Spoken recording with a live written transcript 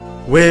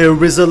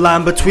Where is the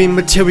line between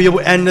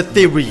material and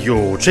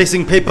ethereal?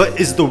 Chasing paper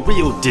is the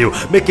real deal,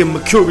 making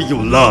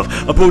mercurial love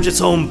approach its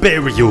own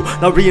burial.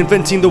 Not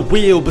reinventing the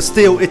wheel, but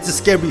still it's a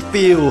scary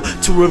feel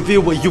to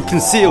reveal what you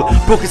conceal.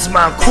 Broken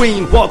smile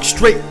queen, walk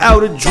straight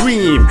out a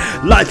dream.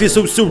 Life is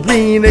so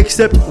serene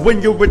except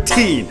when you're a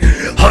teen.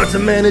 Hard to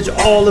manage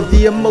all of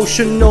the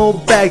emotional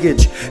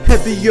baggage,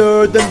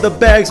 heavier than the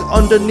bags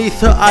underneath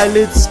her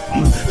eyelids.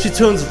 She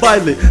turns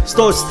violet,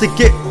 starts to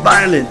get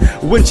violent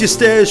when she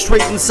stares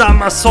straight inside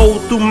my soul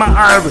through my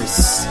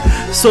iris.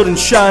 Sudden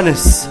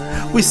shyness,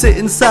 we sit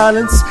in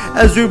silence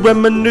as we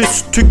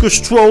reminisce. Took a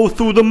stroll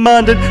through the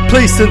mind and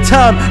place and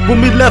time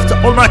when we left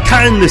all our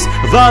kindness,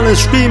 violence,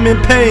 screaming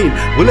pain.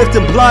 We're left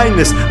in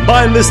blindness,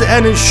 mindless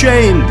and in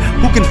shame.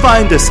 Who can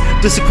find us?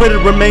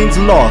 Desecrated remains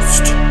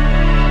lost.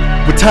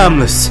 We're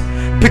timeless.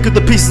 Pick up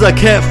the pieces, I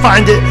can't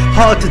find it.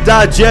 Hard to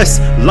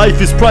digest, life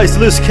is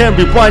priceless, can't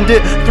rewind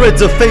it.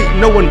 Threads of fate,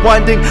 no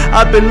unwinding.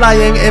 I've been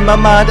lying in my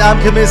mind,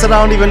 I'm convinced that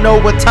I don't even know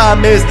what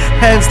time is.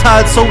 Hands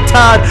tied, so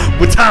tied,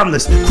 we're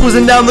timeless.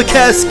 Cruising down the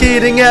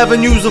cascading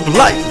avenues of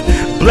life.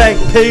 Blank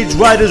page,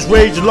 writer's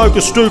rage like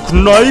a stroke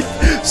knife.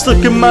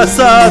 Stuck in my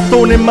side,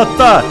 thorn in my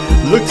thigh.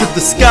 Looked at the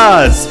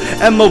skies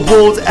and my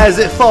world as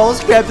it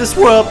falls. Grab this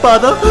world,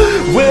 brother.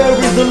 Where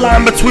is the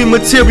line between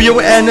material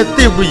and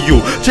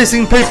ethereal?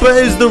 Chasing paper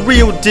is the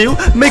real deal,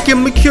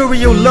 making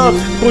mercurial love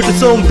for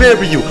its own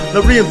burial.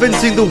 Not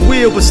reinventing the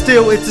wheel, but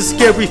still it's a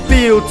scary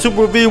feel to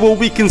reveal what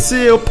we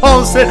conceal.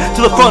 Pawn sent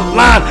to the front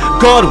line,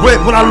 God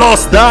wept when I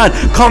lost thine.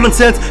 Common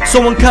sense,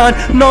 so unkind,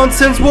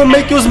 nonsense will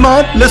make yours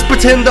mine. Let's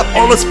pretend that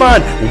all is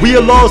fine. We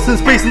are lost in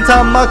space and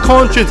time, my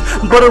conscience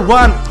but a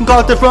rhyme,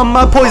 got it from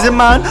my poison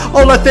mind.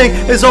 All I think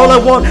is all I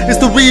want is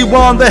to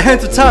rewind the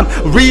hands of time.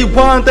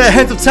 Rewind the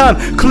hands of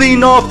time.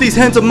 Clean off these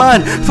hands of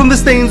mine from the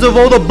stains of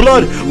all the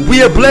blood.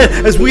 We are bled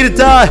as we to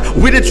die,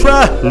 we to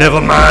try. Never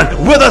mind,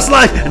 with us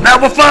life,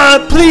 now we're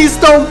fine. Please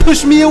don't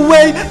push me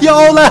away, you're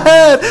all I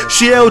have.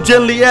 She held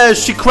gently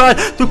as she cried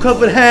through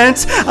covered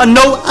hands. I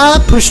know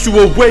I pushed you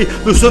away,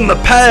 loose in the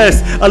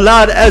past. I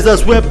lied as I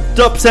swept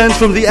up sands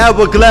from the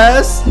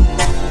hourglass.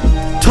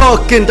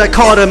 Talking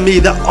dichotomy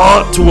that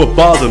ought to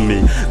bother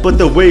me, but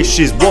the way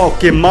she's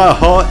walking, my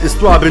heart is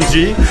throbbing.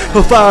 G,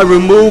 her fiery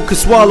mood could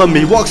swallow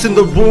me. Walks in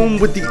the room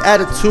with the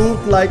attitude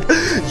like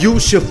you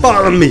should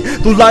follow me.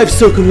 Through life's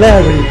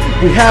circularity,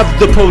 we have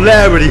the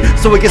polarity,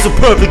 so I guess a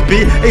perfect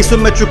be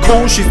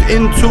asymmetrical. She's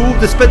into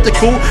the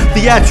spectacle,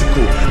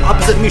 theatrical.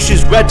 Opposite me,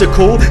 she's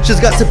radical. She's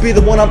got to be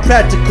the one I'm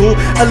practical.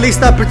 At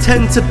least I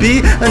pretend to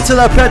be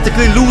until I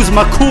practically lose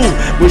my cool.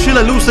 When she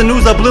let loose the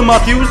news, I blew my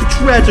fuse.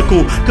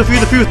 Tragical,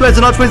 confused a few threads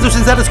and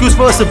translucence that excuse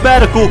for a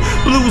sabbatical.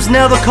 Blues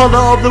now the color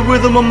of the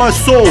rhythm of my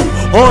soul.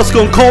 Heart's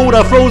gone cold,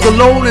 I froze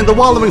alone in the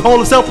wallowing hole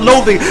of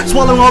self-loathing,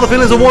 swallowing all the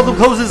feelings of warm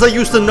cozies I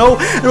used to know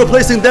and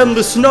replacing them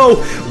with snow.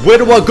 Where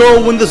do I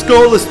go when this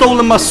girl has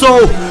stolen my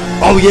soul?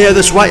 Oh yeah,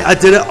 that's right, I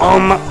did it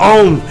on my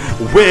own.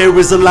 Where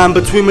is the line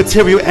between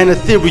material and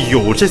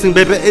ethereal? Chasing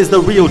paper is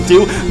the real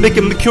deal,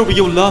 making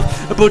mercurial love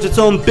approach its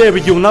own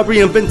burial. Not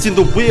reinventing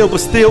the wheel, but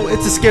still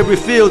it's a scary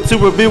feel to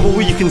reveal what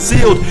we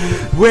concealed.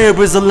 Where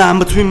is the line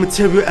between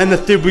material and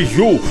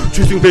ethereal?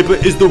 Chasing paper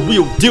is the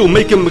real deal,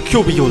 making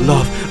mercurial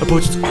love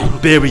approach its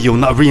own burial.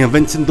 Not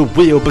reinventing the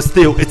wheel, but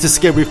still it's a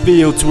scary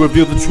feel to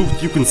reveal the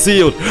truth you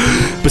concealed.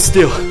 But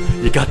still,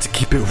 you got to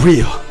keep it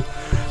real,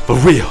 for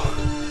real,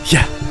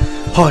 yeah.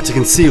 Hard to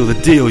conceal the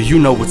deal, you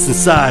know what's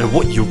inside,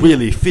 what you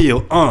really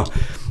feel,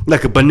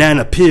 like a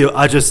banana peel,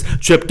 I just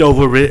tripped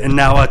over it and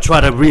now I try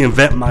to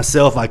reinvent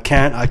myself. I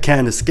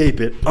can't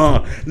escape it,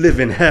 live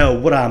in hell,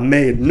 what I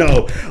made,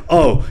 no.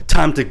 Oh,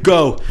 time to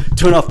go,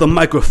 turn off the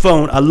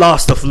microphone, I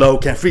lost the flow,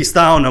 can't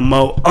freestyle no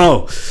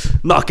more,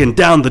 knocking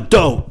down the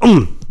door,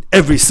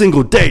 every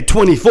single day,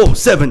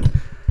 24/7.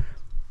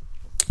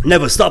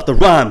 Never stop the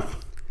rhyme,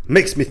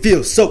 makes me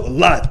feel so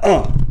alive,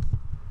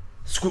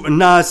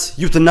 Scrutinize,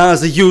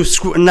 euthanize the youth,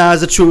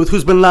 scrutinize the truth,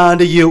 who's been lying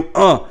to you,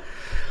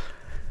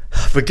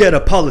 Forget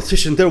a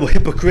politician, they're all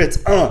hypocrites,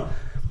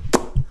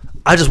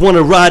 I just want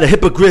to ride a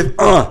hippogriff,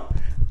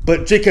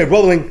 But J.K.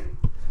 Rowling,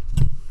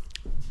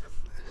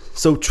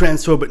 so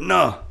transphobic,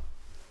 nah.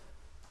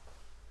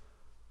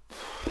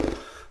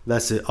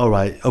 That's it,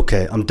 alright,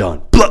 okay, I'm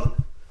done. Blah.